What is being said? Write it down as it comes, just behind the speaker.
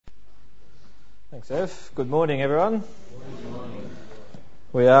Thanks, Ev. Good morning, everyone. Good morning.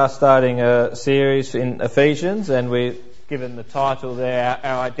 We are starting a series in Ephesians, and we're given the title there,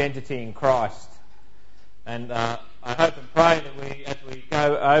 Our Identity in Christ. And I hope and pray that as we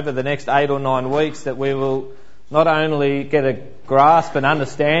go over the next 8 or 9 weeks, that we will not only get a grasp and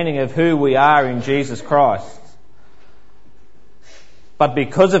understanding of who we are in Jesus Christ, but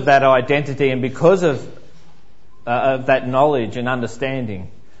because of that identity and because of that knowledge and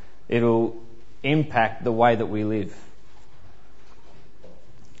understanding, it'll impact the way that we live.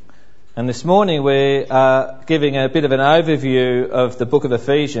 And this morning we're giving a bit of an overview of the book of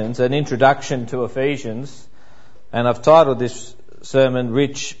Ephesians, an introduction to Ephesians, and I've titled this sermon,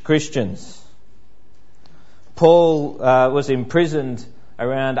 Rich Christians. Paul was imprisoned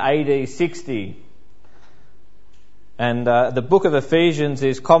around AD 60, and the book of Ephesians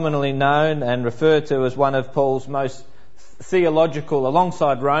is commonly known and referred to as one of Paul's most theological,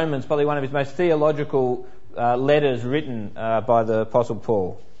 alongside Romans, probably one of his most theological letters written by the Apostle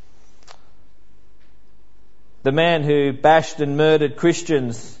Paul. The man who bashed and murdered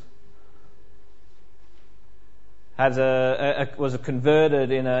Christians was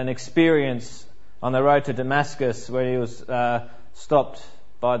converted in an experience on the road to Damascus where he was stopped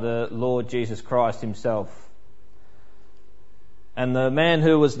by the Lord Jesus Christ himself. And the man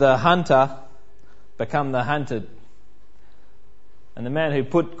who was the hunter became the hunted. And the man who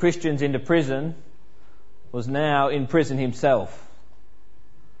put Christians into prison was now in prison himself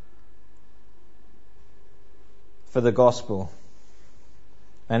for the gospel.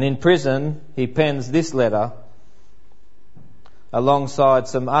 And in prison he pens this letter alongside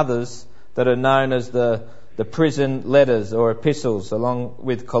some others that are known as the prison letters or epistles, along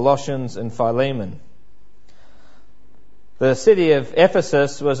with Colossians and Philemon. The city of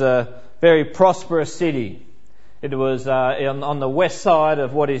Ephesus was a very prosperous city. It was on the west side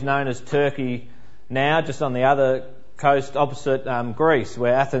of what is known as Turkey now, just on the other coast opposite Greece,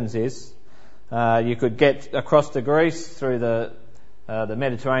 where Athens is. You could get across to Greece through the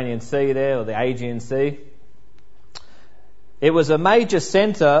Mediterranean Sea there, or the Aegean Sea. It was a major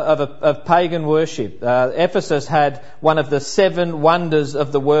centre of pagan worship. Ephesus had one of the 7 wonders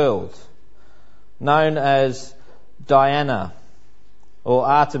of the world, known as Diana or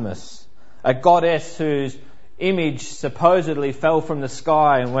Artemis, a goddess whose image supposedly fell from the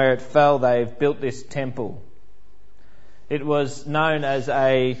sky, and where it fell they've built this temple. It was known as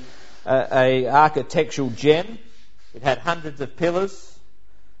a architectural gem. It had hundreds of pillars.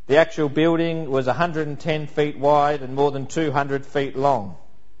 The actual building was 110 feet wide and more than 200 feet long.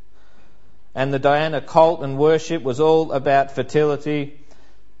 And the Diana cult and worship was all about fertility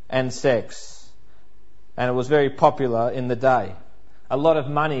and sex. And it was very popular in the day. A lot of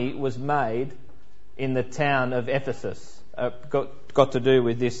money was made in the town of Ephesus, got to do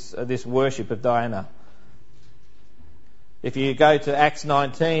with this worship of Diana. If you go to Acts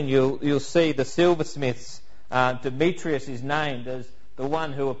 19, you'll see the silversmiths. Demetrius is named as the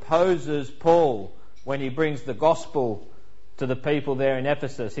one who opposes Paul when he brings the gospel to the people there in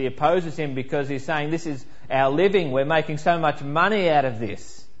Ephesus. He opposes him because he's saying, this is our living, we're making so much money out of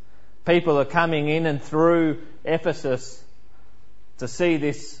this. People are coming in and through Ephesus to see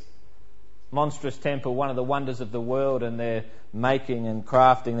this monstrous temple, one of the wonders of the world, and they're making and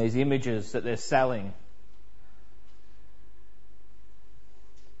crafting these images that they're selling.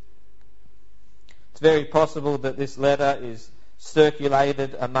 It's very possible that this letter is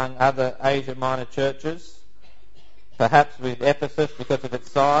circulated among other Asia Minor churches, perhaps with Ephesus because of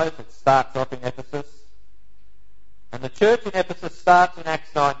its size. It starts off in Ephesus. And the church in Ephesus starts in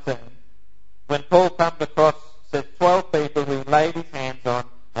Acts 19 when Paul comes across, says 12 people who laid his hands on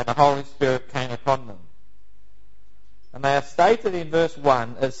and the Holy Spirit came upon them. And they are stated in verse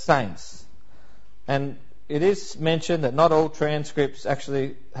 1 as saints. And it is mentioned that not all transcripts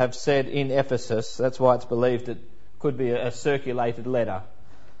actually have said in Ephesus. That's why it's believed it could be a circulated letter.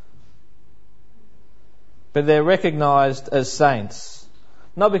 But they're recognised as saints.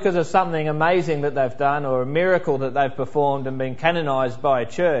 Not because of something amazing that they've done or a miracle that they've performed and been canonised by a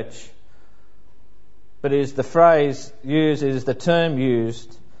church, but it is the phrase used, it is the term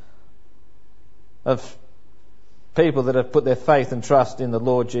used of people that have put their faith and trust in the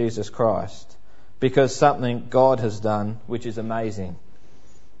Lord Jesus Christ because something God has done which is amazing.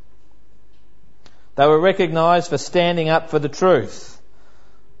 They were recognised for standing up for the truth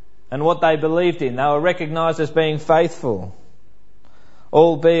and what they believed in. They were recognised as being faithful,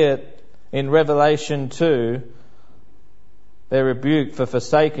 albeit in Revelation 2 they're rebuked for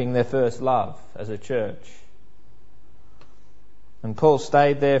forsaking their first love as a church. And Paul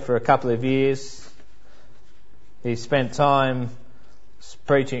stayed there for a couple of years. He spent time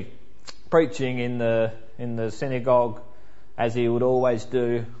preaching preaching in the synagogue as he would always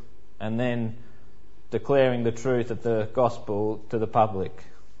do, and then declaring the truth of the gospel to the public.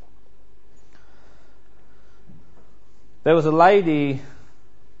 There was a lady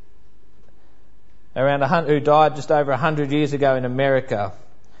who died just over 100 years ago in America,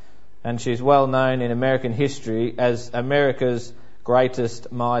 and she's well known in American history as America's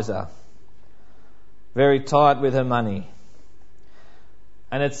greatest miser. Very tight with her money.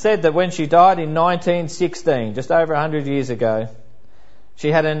 And it's said that when she died in 1916, just over 100 years ago, she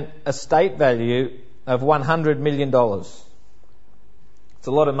had an estate value of $100 million. It's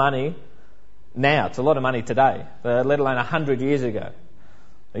a lot of money now. It's a lot of money today, let alone 100 years ago.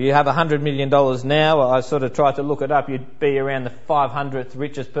 You have $100 million now. I sort of tried to look it up. You'd be around the 500th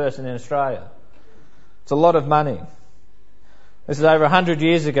richest person in Australia. It's a lot of money. This is over 100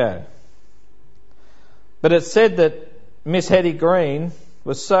 years ago. But it's said that Miss Hetty Green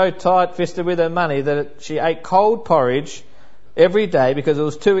was so tight-fisted with her money that she ate cold porridge every day because it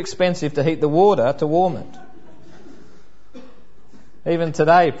was too expensive to heat the water to warm it. Even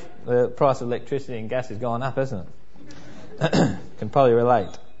today, the price of electricity and gas has gone up, hasn't it? Can probably relate.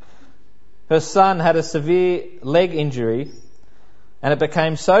 Her son had a severe leg injury, and it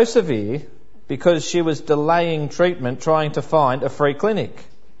became so severe because she was delaying treatment trying to find a free clinic.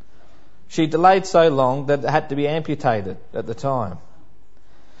 She delayed so long that it had to be amputated at the time.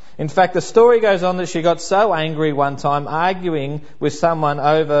 In fact, the story goes on that she got so angry one time arguing with someone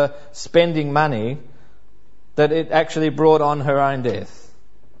over spending money that it actually brought on her own death.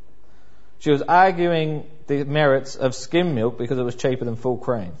 She was arguing the merits of skim milk because it was cheaper than full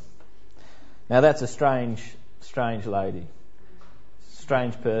cream. Now that's a strange lady.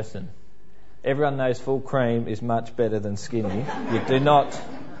 Strange person. Everyone knows full cream is much better than skinny. You do not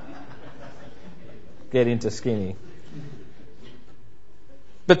get into skinny.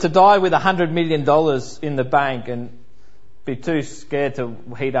 But to die with $100 million in the bank and be too scared to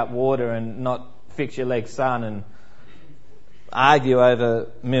heat up water and not fix your leg, son, and argue over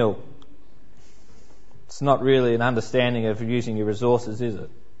milk, it's not really an understanding of using your resources, is it?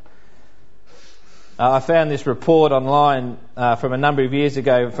 I found this report online from a number of years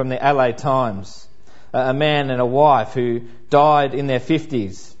ago from the LA Times. A man and a wife who died in their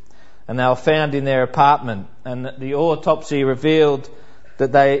 50s, and they were found in their apartment, and the autopsy revealed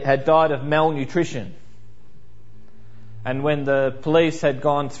that they had died of malnutrition. And when the police had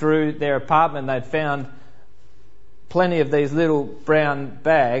gone through their apartment, they'd found plenty of these little brown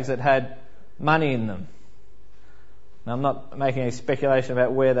bags that had money in them. Now, I'm not making any speculation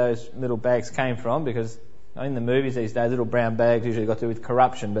about where those little bags came from, because in the movies these days, little brown bags usually got to do with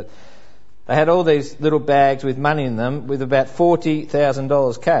corruption, but they had all these little bags with money in them with about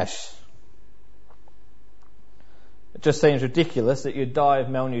 $40,000 cash. It just seems ridiculous that you'd die of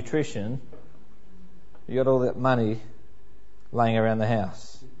malnutrition. You got all that money laying around the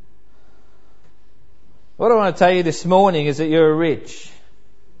house. What I want to tell you this morning is that you're rich.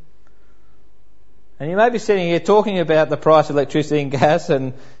 And you may be sitting here talking about the price of electricity and gas,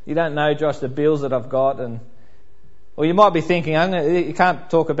 and you don't know, Josh, the bills that I've got, or you might be thinking, you can't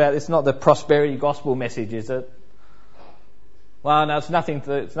talk about, it's not the prosperity gospel message, is it? Well, no, it's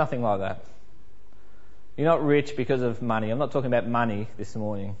nothing like that. You're not rich because of money. I'm not talking about money this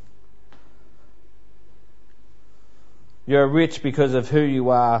morning. You're rich because of who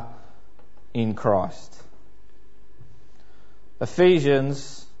you are in Christ.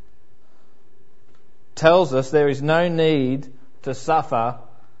 Ephesians tells us there is no need to suffer.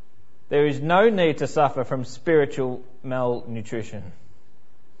 There is no need to suffer from spiritual malnutrition.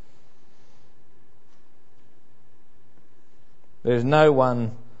 There is no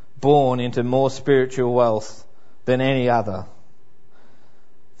one born into more spiritual wealth than any other.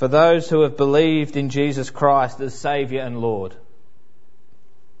 For those who have believed in Jesus Christ as Saviour and Lord,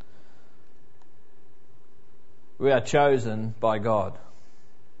 we are chosen by God.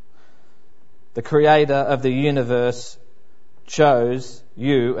 The Creator of the universe chose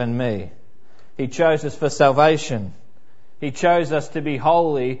you and me. He chose us for salvation. He chose us to be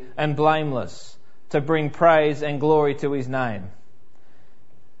holy and blameless, to bring praise and glory to His name.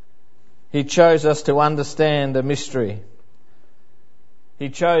 He chose us to understand the mystery. He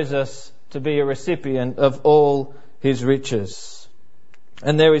chose us to be a recipient of all His riches.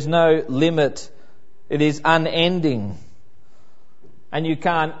 And there is no limit. It is unending. And you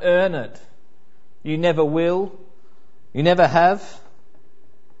can't earn it. You never will. You never have.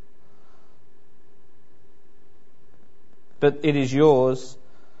 But it is yours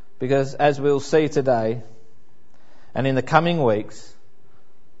because, as we'll see today and in the coming weeks,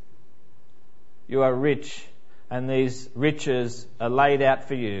 you are rich, and these riches are laid out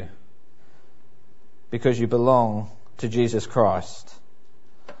for you. because you belong to Jesus Christ.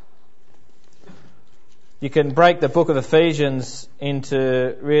 You can break the book of Ephesians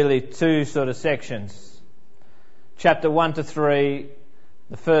into really two sort of sections. Chapter 1 to 3,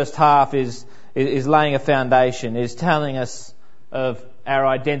 the first half is laying a foundation, is telling us of our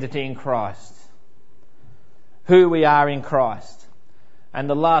identity in Christ, who we are in Christ. And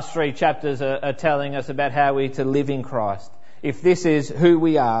the last 3 chapters are telling us about how we're to live in Christ. If this is who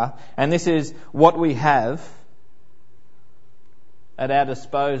we are, and this is what we have at our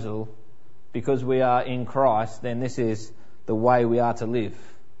disposal because we are in Christ, then this is the way we are to live.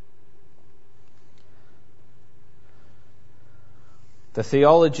 The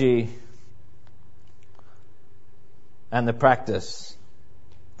theology and the practice.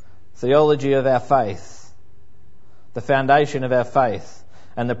 Theology of our faith. The foundation of our faith.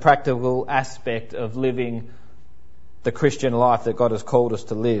 And the practical aspect of living the Christian life that God has called us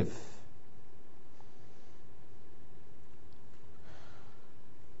to live.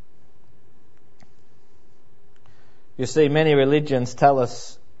 You see, many religions tell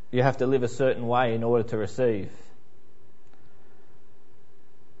us you have to live a certain way in order to receive.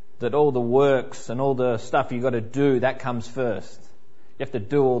 That all the works and all the stuff you've got to do, that comes first. You have to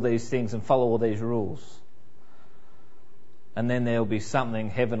do all these things and follow all these rules. And then there'll be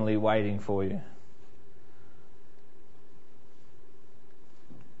something heavenly waiting for you.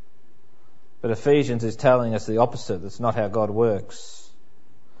 But Ephesians is telling us the opposite. That's not how God works.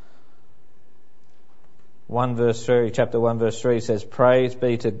 Chapter 1 verse 3 says, "Praise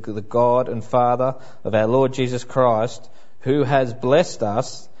be to the God and Father of our Lord Jesus Christ, who has blessed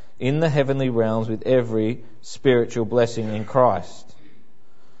us in the heavenly realms with every spiritual blessing in Christ."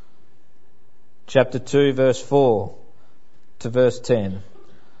 Chapter 2 verse 4 to verse 10.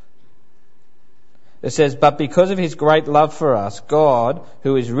 It says, "But because of his great love for us, God,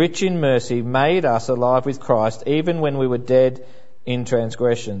 who is rich in mercy, made us alive with Christ, even when we were dead in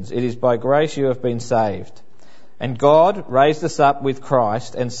transgressions. It is by grace you have been saved. And God raised us up with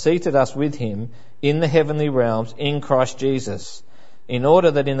Christ and seated us with him in the heavenly realms in Christ Jesus, in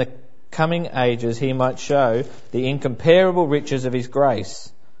order that in the coming ages he might show the incomparable riches of his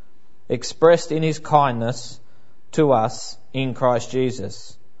grace, expressed in his kindness to us in Christ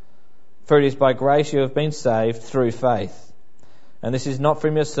Jesus. For it is by grace you have been saved through faith. And this is not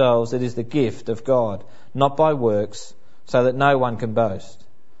from yourselves, it is the gift of God, not by works, so that no one can boast.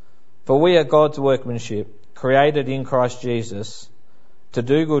 For we are God's workmanship, created in Christ Jesus, to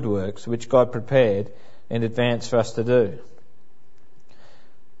do good works, which God prepared in advance for us to do."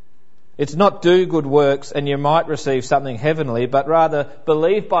 It's not do good works and you might receive something heavenly, but rather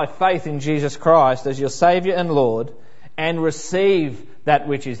believe by faith in Jesus Christ as your Saviour and Lord and receive that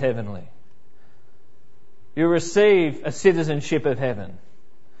which is heavenly. You receive a citizenship of heaven.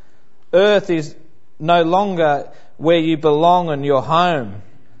 Earth is no longer where you belong and your home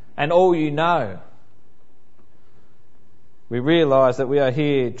and all you know. We realise that we are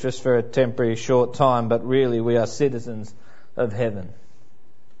here just for a temporary short time, but really we are citizens of heaven.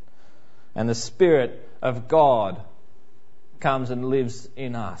 And the Spirit of God comes and lives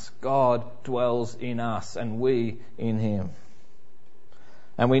in us. God dwells in us and we in him.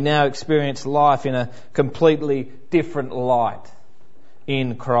 And we now experience life in a completely different light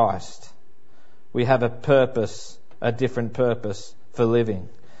in Christ. We have a purpose, a different purpose for living.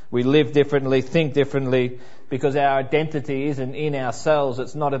 We live differently, think differently, because our identity isn't in ourselves.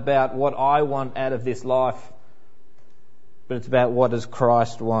 It's not about what I want out of this life, but it's about what does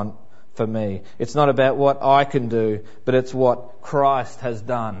Christ want for me. It's not about what I can do, but it's what Christ has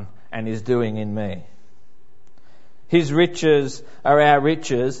done and is doing in me. His riches are our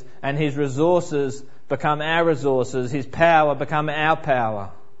riches, and his resources become our resources. His power become our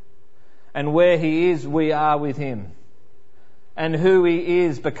power. And where he is, we are with him. And who he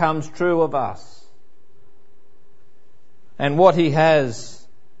is becomes true of us. And what he has,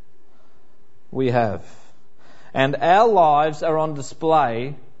 we have. And our lives are on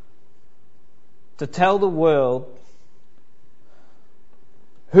display to tell the world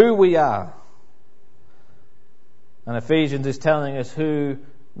who we are. And Ephesians is telling us who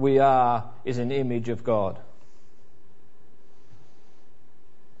we are is an image of God.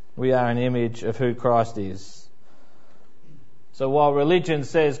 We are an image of who Christ is. So while religion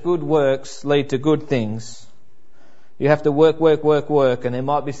says good works lead to good things, you have to work, and there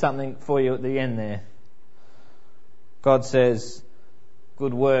might be something for you at the end there. God says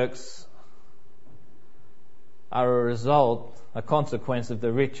good works are a result, a consequence of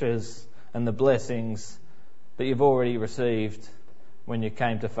the riches and the blessings that you've already received when you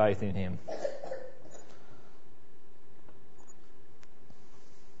came to faith in him.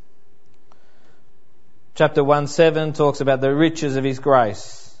 Chapter 1:7 talks about the riches of His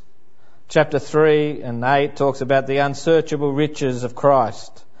grace. Chapter 3 and 8 talks about the unsearchable riches of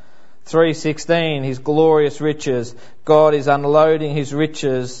Christ. 3:16, His glorious riches. God is unloading His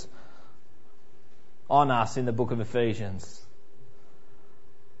riches on us in the book of Ephesians.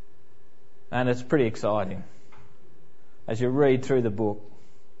 And it's pretty exciting. As you read through the book,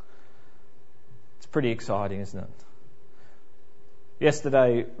 it's pretty exciting, isn't it?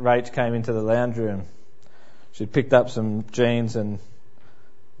 Yesterday, Rach came into the lounge room. She picked up some jeans and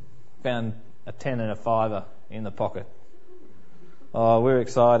found a 10 and a $5 in the pocket. Oh, we're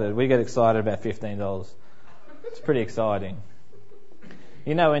excited. We get excited about $15. It's pretty exciting.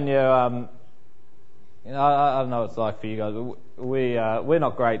 You know, when you're, I don't know what it's like for you guys. We're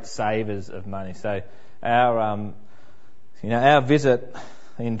not great savers of money. So our visit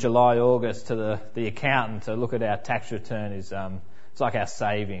in July, August to the accountant to look at our tax return is it's like our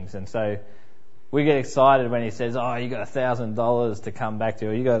savings. And so we get excited when he says, "Oh, you got $1,000 to come back to,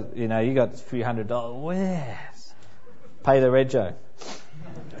 or you got a few $100. Yes, pay the rego."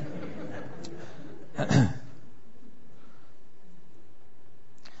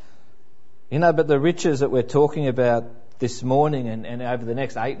 But the riches that we're talking about this morning and over the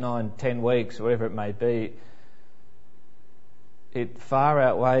next 8, 9, 10 weeks, whatever it may be, it far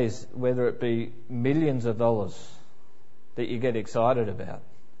outweighs whether it be millions of dollars that you get excited about.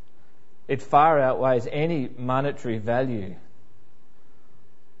 It far outweighs any monetary value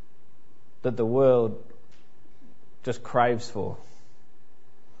that the world just craves for.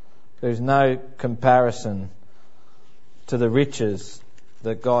 There's no comparison to the riches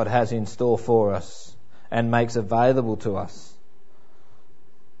that God has in store for us and makes available to us.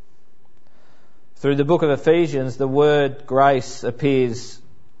 Through the book of Ephesians, the word grace appears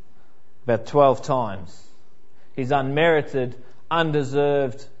about 12 times. His unmerited,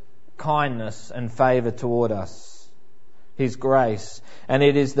 undeserved kindness and favour toward us. His grace. And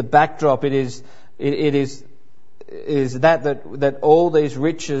it is the backdrop, it is that all these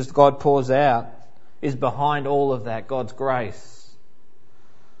riches God pours out is behind all of that, God's grace.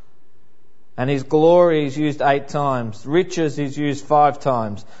 And His glory is used 8 times. Riches is used 5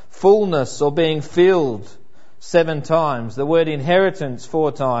 times. Fullness or being filled 7 times. The word inheritance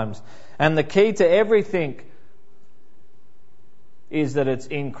 4 times. And the key to everything is that it's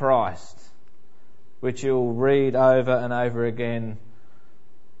in Christ, which you'll read over and over again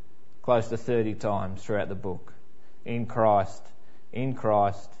close to 30 times throughout the book. In Christ, in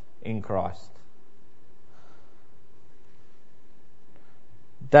Christ, in Christ.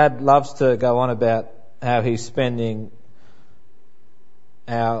 Dad loves to go on about how he's spending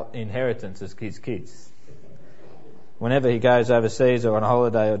our inheritance as his kids. Whenever he goes overseas or on a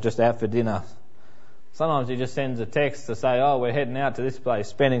holiday or just out for dinner, sometimes he just sends a text to say, "Oh, we're heading out to this place,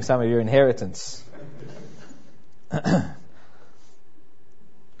 spending some of your inheritance." But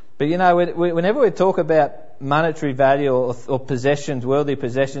whenever we talk about monetary value or possessions, worldly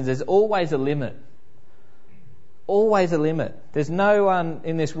possessions, there's always a limit. Always a limit. There's no one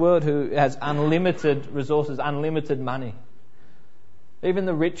in this world who has unlimited resources, unlimited money. Even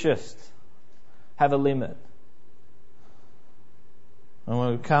the richest have a limit. And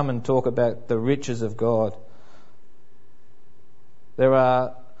when we come and talk about the riches of God, there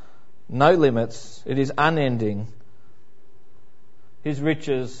are no limits. It is unending. His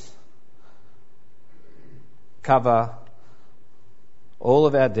riches cover all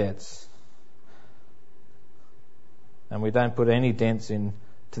of our debts. And we don't put any dents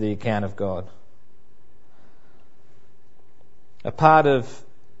into the account of God. A part of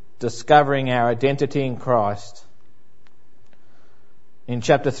discovering our identity in Christ, in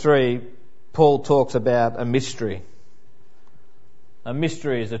chapter 3, Paul talks about a mystery. A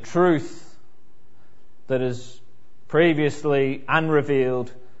mystery is a truth that is previously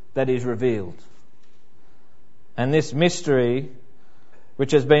unrevealed that is revealed. And this mystery,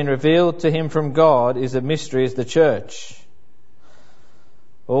 which has been revealed to him from God, is a mystery, is the church.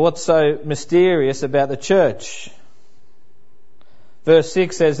 Well, what's so mysterious about the church? Verse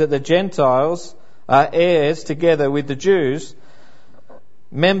 6 says that the Gentiles are heirs together with the Jews,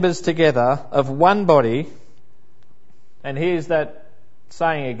 members together of one body, and here's that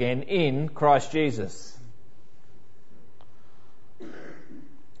saying again, in Christ Jesus.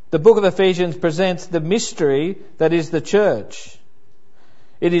 The book of Ephesians presents the mystery that is the church.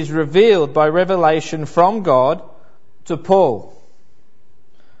 It is revealed by revelation from God to Paul.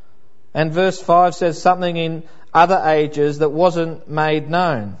 And verse 5 says something in other ages that wasn't made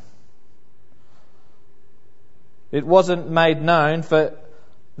known. It wasn't made known for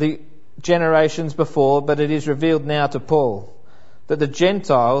the generations before, but it is revealed now to Paul. that the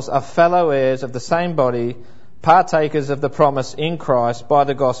Gentiles are fellow heirs of the same body, partakers of the promise in Christ by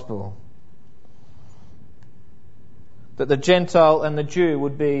the gospel. That the Gentile and the Jew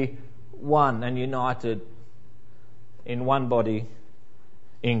would be one and united in one body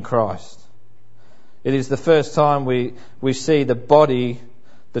in Christ. It is the first time we see the body,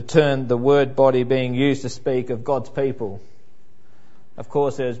 the word body being used to speak of God's people. Of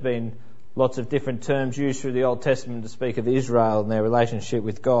course, there's been lots of different terms used through the Old Testament to speak of Israel and their relationship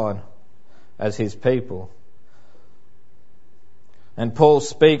with God as his people. And Paul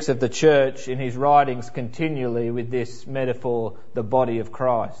speaks of the church in his writings continually with this metaphor, the body of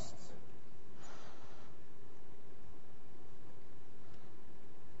Christ.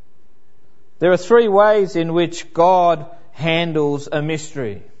 There are three ways in which God handles a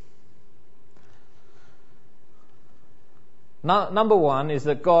mystery. Number one is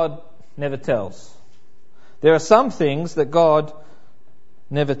that God never tells. There are some things that God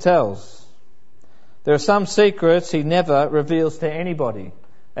never tells. There are some secrets he never reveals to anybody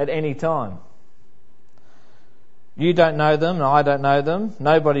at any time. You don't know them, and I don't know them.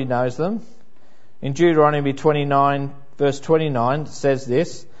 Nobody knows them. In Deuteronomy 29, verse 29, it says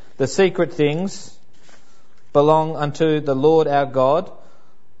this: "The secret things belong unto the Lord our God,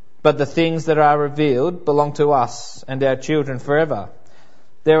 but the things that are revealed belong to us and our children forever."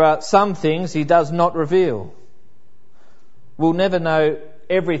 There are some things he does not reveal. We'll never know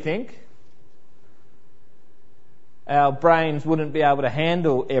everything. Our brains wouldn't be able to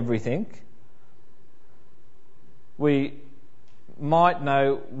handle everything. We might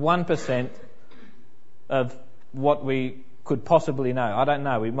know 1% of what we could possibly know. I don't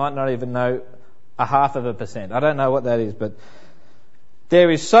know. We might not even know 0.5%. I don't know what that is, but there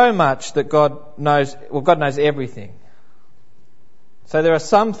is so much that God knows. Well, God knows everything. So there are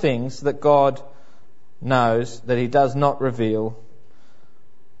some things that God knows that he does not reveal,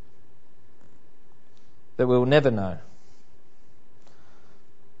 that we will never know.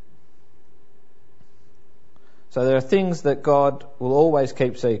 So there are things that God will always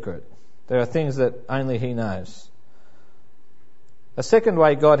keep secret. There are things that only he knows. A second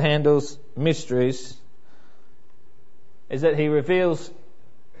way God handles mysteries is that he reveals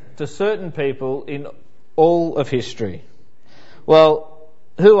to certain people in all of history. Well,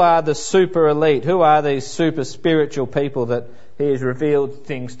 who are the super elite? Who are these super spiritual people that he has revealed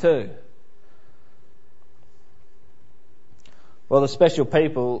things to? Well, the special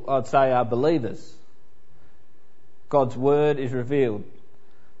people, I'd say, are believers. God's word is revealed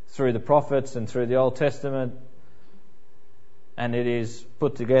through the prophets and through the Old Testament, and it is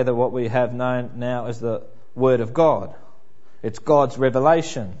put together what we have known now as the Word of God. It's God's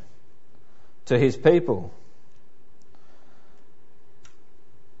revelation to his people.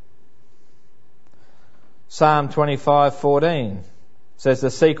 Psalm 25:14 says, "The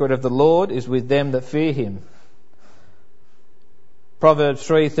secret of the Lord is with them that fear him." Proverbs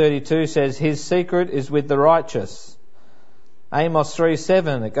 3:32 says, "His secret is with the righteous." Amos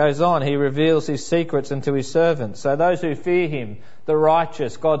 3:7, it goes on, "He reveals his secrets unto his servants." So those who fear him, the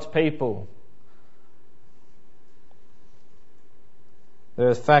righteous, God's people.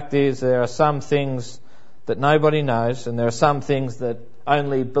 The fact is, there are some things that nobody knows, and there are some things that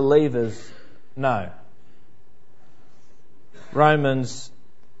only believers know. Romans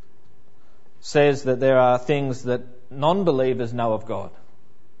says that there are things that non-believers know of God.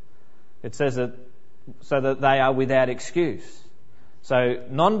 It says that so that they are without excuse. So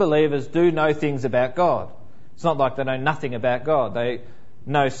non-believers do know things about God. It's not like they know nothing about God. They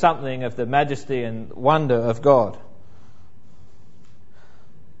know something of the majesty and wonder of God.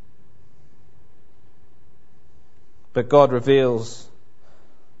 But God reveals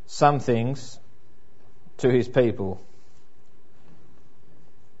some things to his people.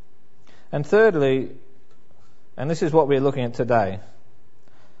 And thirdly, and this is what we're looking at today,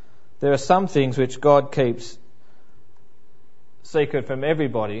 there are some things which God keeps secret from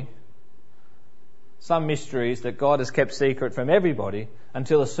everybody, some mysteries that God has kept secret from everybody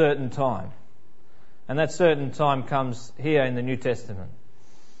until a certain time. And that certain time comes here in the New Testament.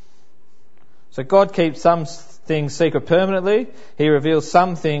 So God keeps some things secret permanently. He reveals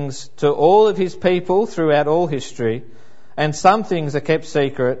some things to all of his people throughout all history. And some things are kept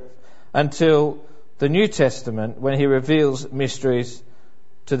secret until the New Testament, when he reveals mysteries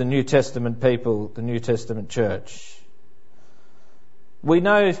to the New Testament people, the New Testament church. We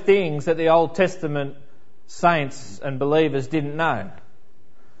know things that the Old Testament saints and believers didn't know.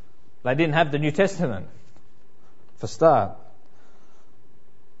 They didn't have the New Testament, for start.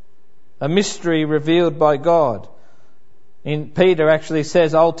 A mystery revealed by God. Peter actually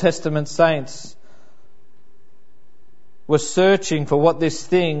says Old Testament saints were searching for what this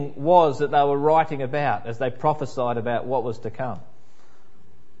thing was that they were writing about as they prophesied about what was to come.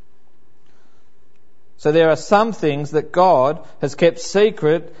 So there are some things that God has kept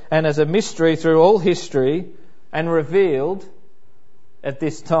secret and as a mystery through all history and revealed at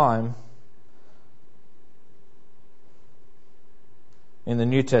this time in the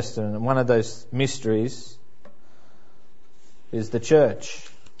New Testament. And one of those mysteries is the church.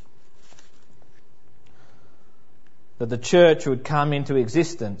 That the church would come into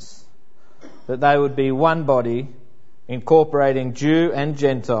existence. That they would be one body, incorporating Jew and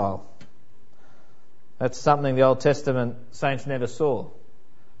Gentile. That's something the Old Testament saints never saw.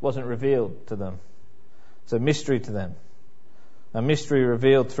 It wasn't revealed to them. It's a mystery to them. A mystery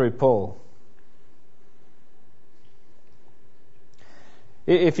revealed through Paul.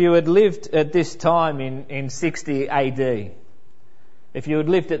 If you had lived at this time in 60 AD, if you had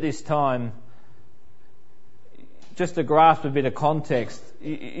lived at this time, just to grasp a bit of context,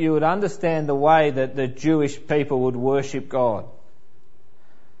 you would understand the way that the Jewish people would worship God.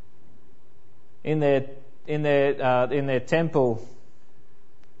 In their temple,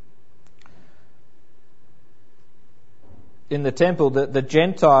 the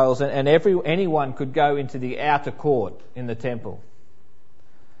Gentiles and anyone could go into the outer court in the temple.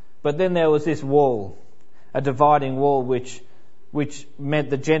 But then there was this wall, a dividing wall, which meant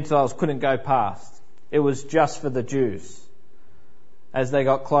the Gentiles couldn't go past. It was just for the Jews as they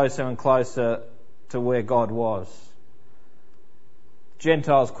got closer and closer to where God was.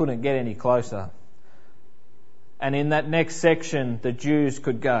 Gentiles couldn't get any closer. And in that next section, the Jews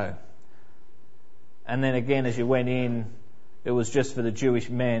could go. And then again, as you went in, it was just for the Jewish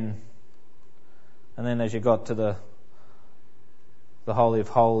men. And then as you got to the Holy of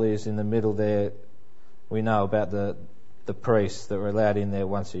Holies in the middle there, we know about the priests that were allowed in there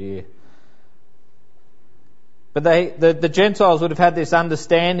once a year. But the Gentiles would have had this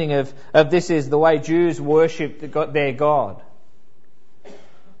understanding of this is the way Jews worshipped their God.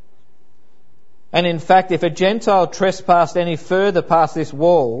 And in fact, if a Gentile trespassed any further past this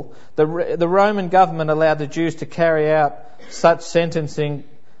wall, the Roman government allowed the Jews to carry out such sentencing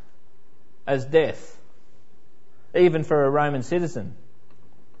as death, even for a Roman citizen.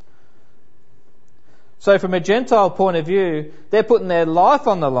 So from a Gentile point of view, they're putting their life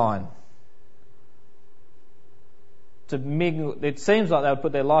on the line. It seems like they would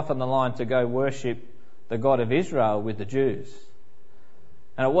put their life on the line to go worship the God of Israel with the Jews.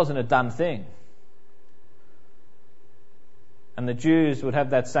 And it wasn't a done thing. And the Jews would have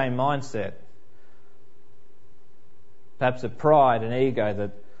that same mindset. Perhaps a pride and ego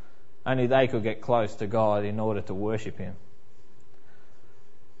that only they could get close to God in order to worship Him.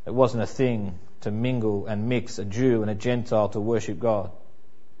 It wasn't a thing to mingle and mix a Jew and a Gentile to worship God.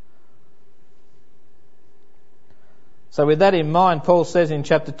 So with that in mind, Paul says in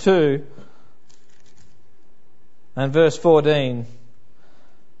chapter 2 and verse 14,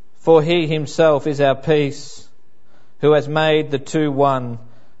 "For He Himself is our peace, who has made the two one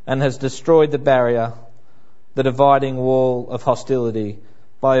and has destroyed the barrier, the dividing wall of hostility,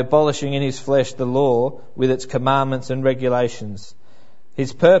 by abolishing in His flesh the law with its commandments and regulations.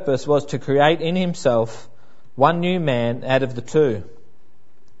 His purpose was to create in Himself one new man out of the two,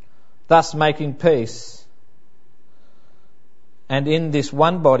 thus making peace, and in this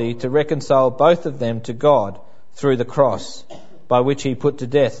one body to reconcile both of them to God through the cross, by which He put to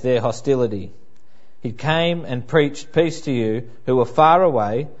death their hostility. He came and preached peace to you who were far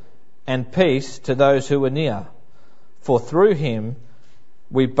away, and peace to those who were near. For through Him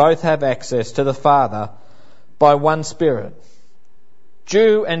we both have access to the Father by one Spirit.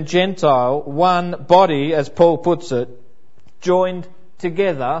 Jew and Gentile, one body, as Paul puts it, joined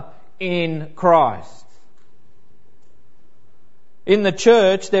together in Christ. In the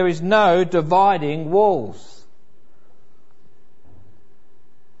church, there is no dividing walls.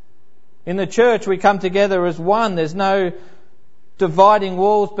 In the church, we come together as one. There's no dividing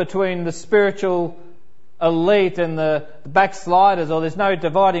walls between the spiritual elite and the backsliders, or there's no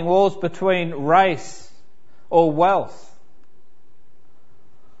dividing walls between race or wealth.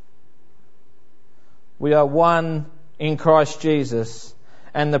 We are one in Christ Jesus,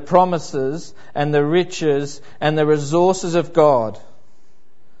 and the promises and the riches and the resources of God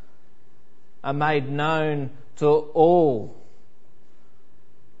are made known to all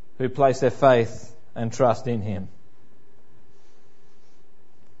who place their faith and trust in Him.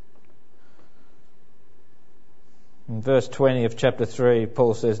 In verse 20 of chapter 3,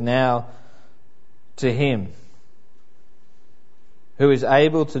 Paul says, "Now to Him who is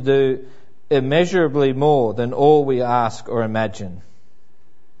able to do immeasurably more than all we ask or imagine,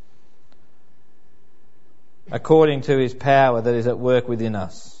 according to his power that is at work within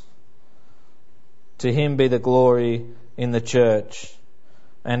us. To him be the glory in the church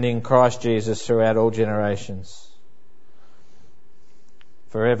and in Christ Jesus throughout all generations,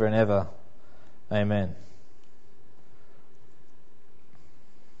 forever and ever. Amen.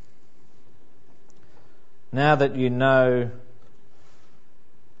 Now that you know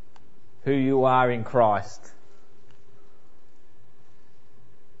who you are in Christ,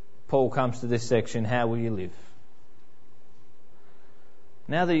 Paul comes to this section, how will you live?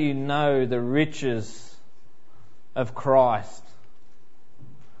 Now that you know the riches of Christ,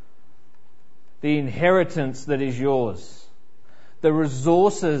 the inheritance that is yours, the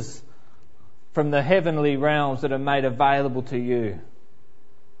resources from the heavenly realms that are made available to you,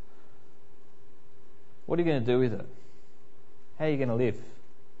 what are you going to do with it? How are you going to live?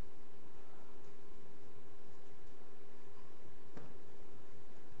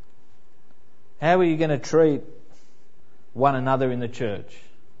 How are you going to treat one another in the church?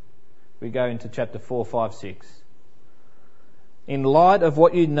 We go into chapter 4, 5, 6. In light of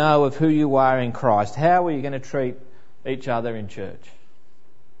what you know of who you are in Christ, how are you going to treat each other in church?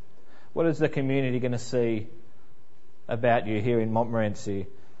 What is the community going to see about you here in Montmorency,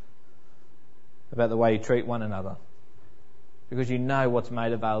 about the way you treat one another? Because you know what's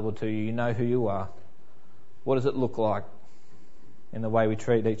made available to you, you know who you are. What does it look like in the way we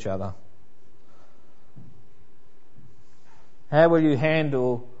treat each other? How will you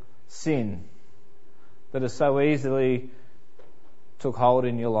handle sin that has so easily took hold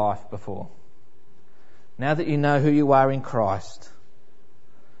in your life before? Now that you know who you are in Christ,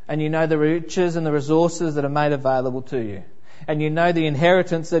 and you know the riches and the resources that are made available to you, and you know the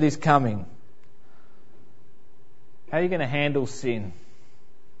inheritance that is coming, how are you going to handle sin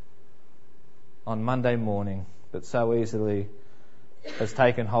on Monday morning that so easily has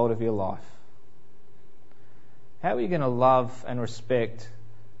taken hold of your life? How are you going to love and respect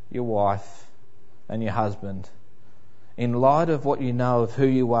your wife and your husband in light of what you know of who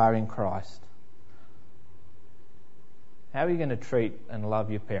you are in Christ? How are you going to treat and love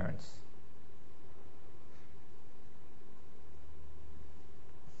your parents?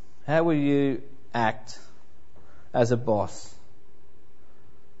 How will you act as a boss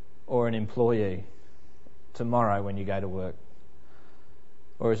or an employee tomorrow when you go to work?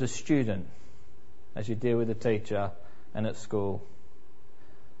 Or as a student, as you deal with a teacher and at school?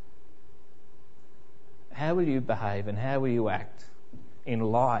 How will you behave and how will you act in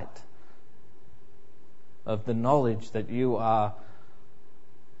light of the knowledge that you are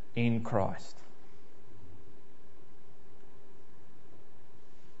in Christ?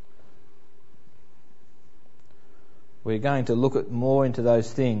 We're going to look at more into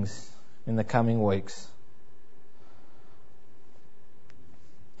those things in the coming weeks.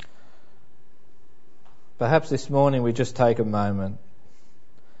 Perhaps this morning we just take a moment.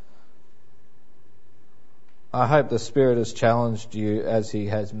 I hope the Spirit has challenged you as He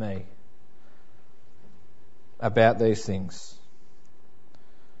has me about these things.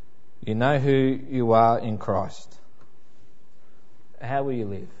 You know who you are in Christ. How will you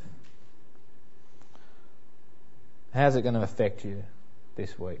live? How's it going to affect you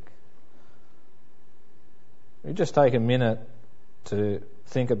this week? You just take a minute to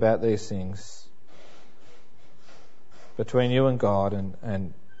think about these things between you and God,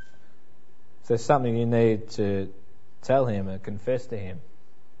 and if there's something you need to tell Him and confess to Him,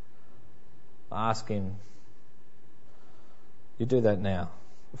 ask Him. You do that now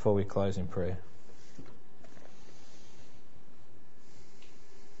before we close in prayer.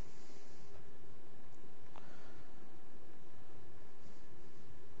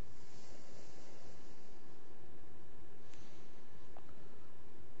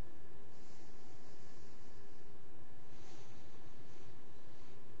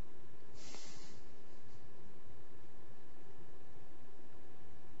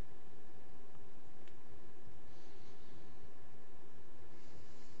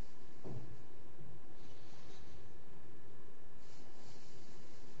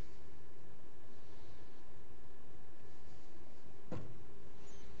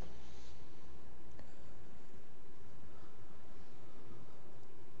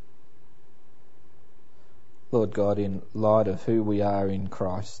 Lord God, in light of who we are in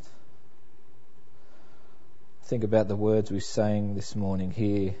Christ, think about the words we sang this morning.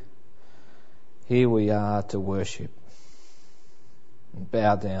 Here we are to worship and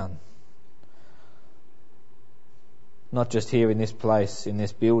bow down. Not just here in this place, in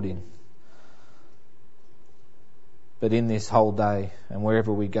this building, but in this whole day and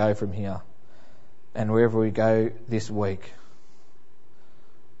wherever we go from here and wherever we go this week,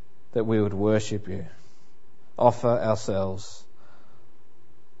 that we would worship You, offer ourselves,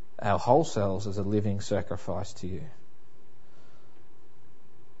 our whole selves, as a living sacrifice to you.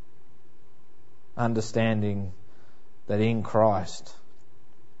 Understanding that in Christ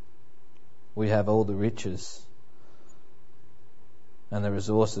we have all the riches and the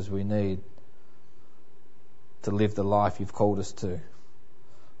resources we need to live the life you've called us to.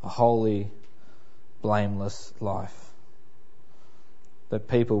 A holy, blameless life. That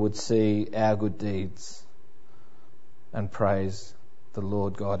people would see our good deeds and praise the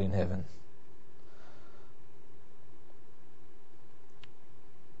Lord God in heaven.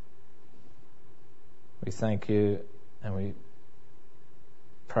 We thank you and we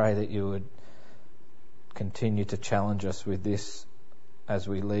pray that you would continue to challenge us with this as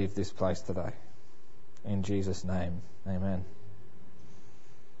we leave this place today. In Jesus' name, amen.